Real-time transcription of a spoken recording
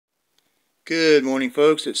Good morning,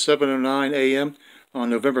 folks. It's 7:09 a.m. on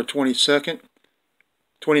November 22nd,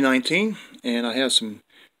 2019, and I have some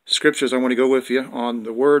scriptures I want to go with you on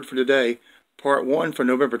the Word for today, Part 1 for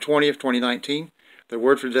November 20th, 2019. The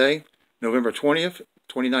Word for today, November 20th,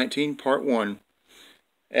 2019, Part 1.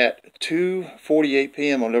 At 2:48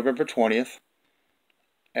 p.m. on November 20th,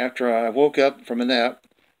 after I woke up from a nap,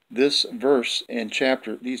 this verse and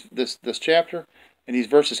chapter, this chapter and these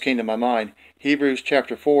verses came to my mind. Hebrews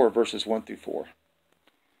chapter 4, verses 1 through 4.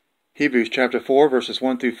 Hebrews chapter 4, verses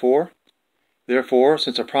 1 through 4. Therefore,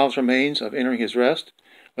 since a promise remains of entering his rest,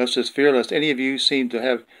 let us fear lest any of you seem to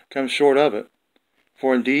have come short of it.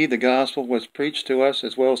 For indeed the gospel was preached to us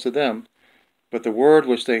as well as to them, but the word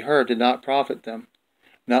which they heard did not profit them,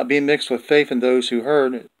 not being mixed with faith in those who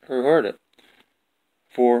heard it.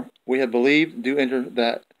 For we have believed, do enter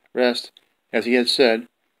that rest, as he had said,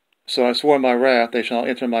 so I swore in my wrath, they shall not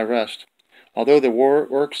enter my rest. Although the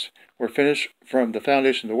works were finished from the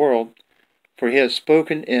foundation of the world, for he has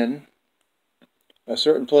spoken in a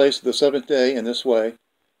certain place the seventh day in this way,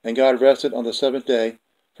 and God rested on the seventh day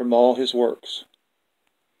from all his works.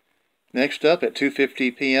 Next up at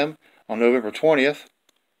 2:50 p.m. on November 20th,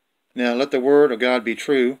 now let the word of God be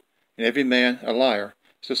true, and every man a liar.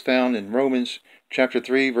 This is found in Romans chapter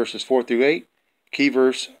 3, verses 4 through 8, key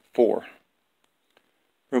verse 4.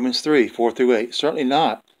 Romans 3, 4 through 8. Certainly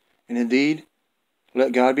not. And indeed,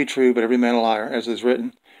 let God be true, but every man a liar, as is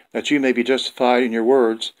written, that you may be justified in your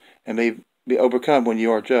words, and may be overcome when you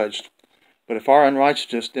are judged. But if our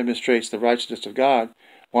unrighteousness demonstrates the righteousness of God,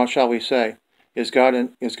 what shall we say? Is God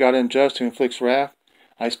unjust who inflicts wrath?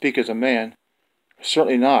 I speak as a man.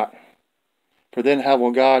 Certainly not. For then how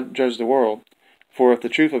will God judge the world? For if the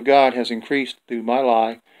truth of God has increased through my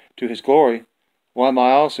lie to his glory, why am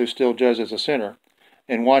I also still judged as a sinner?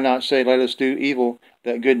 And why not say, let us do evil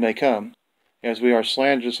that good may come, as we are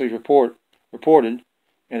slanderously reported,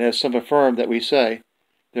 and as some affirm that we say,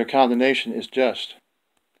 their condemnation is just.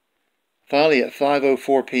 Finally, at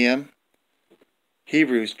 5:04 p.m.,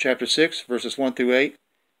 Hebrews chapter 6, verses 1 through 8,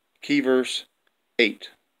 key verse 8.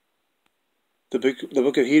 The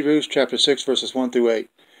book of Hebrews chapter 6, verses 1 through 8.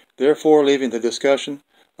 Therefore, leaving the discussion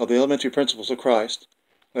of the elementary principles of Christ,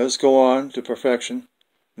 let us go on to perfection,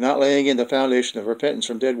 not laying in the foundation of repentance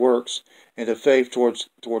from dead works and of faith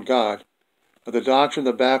toward God, of the doctrine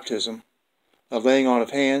of baptism, of laying on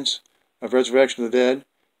of hands, of resurrection of the dead,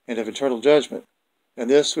 and of eternal judgment. And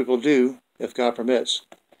this we will do if God permits.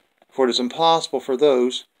 For it is impossible for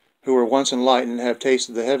those who were once enlightened and have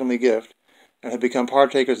tasted the heavenly gift, and have become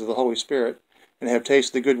partakers of the Holy Spirit, and have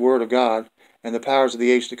tasted the good word of God, and the powers of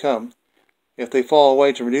the age to come, if they fall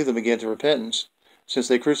away, to renew them again to repentance, since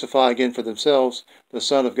they crucify again for themselves the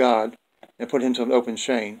Son of God, and put him to an open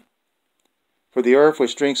shame. For the earth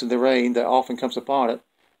which drinks in the rain that often comes upon it,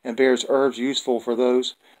 and bears herbs useful for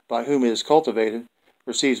those by whom it is cultivated,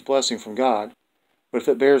 receives blessing from God. But if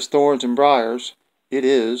it bears thorns and briars, it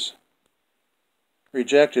is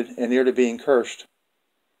rejected and near to being cursed,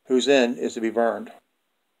 whose end is to be burned.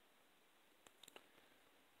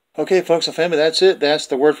 Okay, folks and family, that's it. That's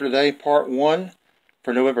the Word for Today, Part 1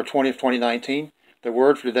 for November 20th, 2019. The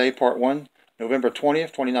Word for Today, Part 1, November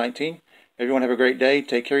 20th, 2019. Everyone have a great day.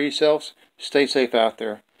 Take care of yourselves. Stay safe out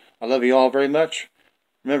there. I love you all very much.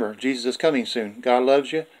 Remember, Jesus is coming soon. God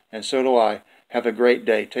loves you, and so do I. Have a great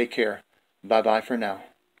day. Take care. Bye-bye for now.